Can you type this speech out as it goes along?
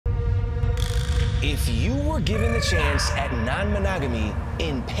If you were given the chance at non-monogamy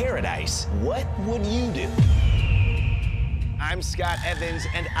in paradise, what would you do? I'm Scott Evans,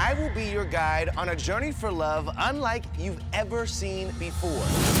 and I will be your guide on a journey for love unlike you've ever seen before.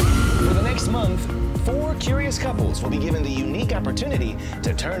 For the next month, 4 curious couples will be given the unique opportunity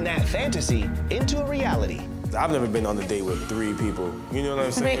to turn that fantasy into a reality. I've never been on a date with 3 people. You know what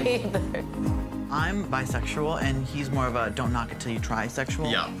I'm saying? Me either. I'm bisexual, and he's more of a don't knock it till you try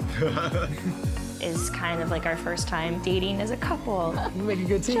sexual. Yeah. Is kind of like our first time dating as a couple. You make a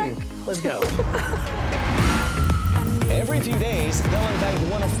good team. Let's go. Every few days, they'll invite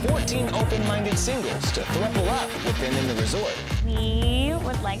one of 14 open-minded singles to throuple up with them in the resort. We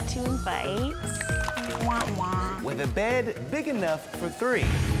would like to invite With a bed big enough for 3.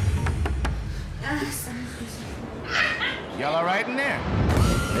 Y'all all right in there?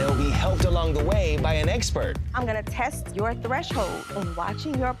 They'll be helped along the way by an expert. I'm gonna test your threshold in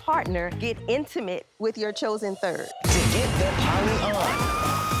watching your partner get intimate with your chosen third. To get their poly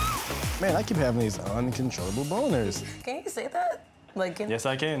on. Man, I keep having these uncontrollable boners. Can you say that? Like, Yes,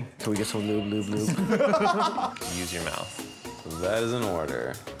 I can. Can we get some lube? Use your mouth. That is an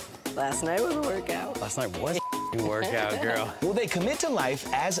order. last night was a workout. Last night was You work out, girl. Will they commit to life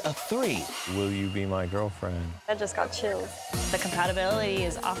as a 3? Will you be my girlfriend? I just got chills. The compatibility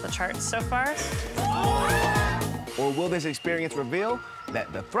is off the charts so far. Or will this experience reveal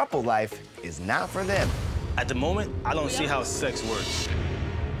that the throuple life is not for them? At the moment, I don't see how sex works.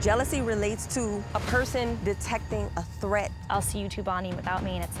 Jealousy relates to a person detecting a threat. I'll see you 2 bonding without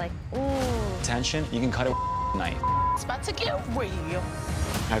me, and it's like, ooh. tension. You can cut it with a knife. It's about to get real.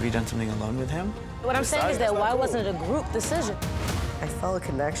 Have you done something alone with him? What I'm saying is that why wasn't it a group decision? I felt a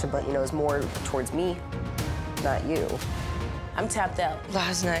connection, but you know, it's more towards me, not you. I'm tapped out.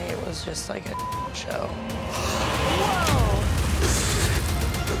 Last night it was just like a show. Whoa!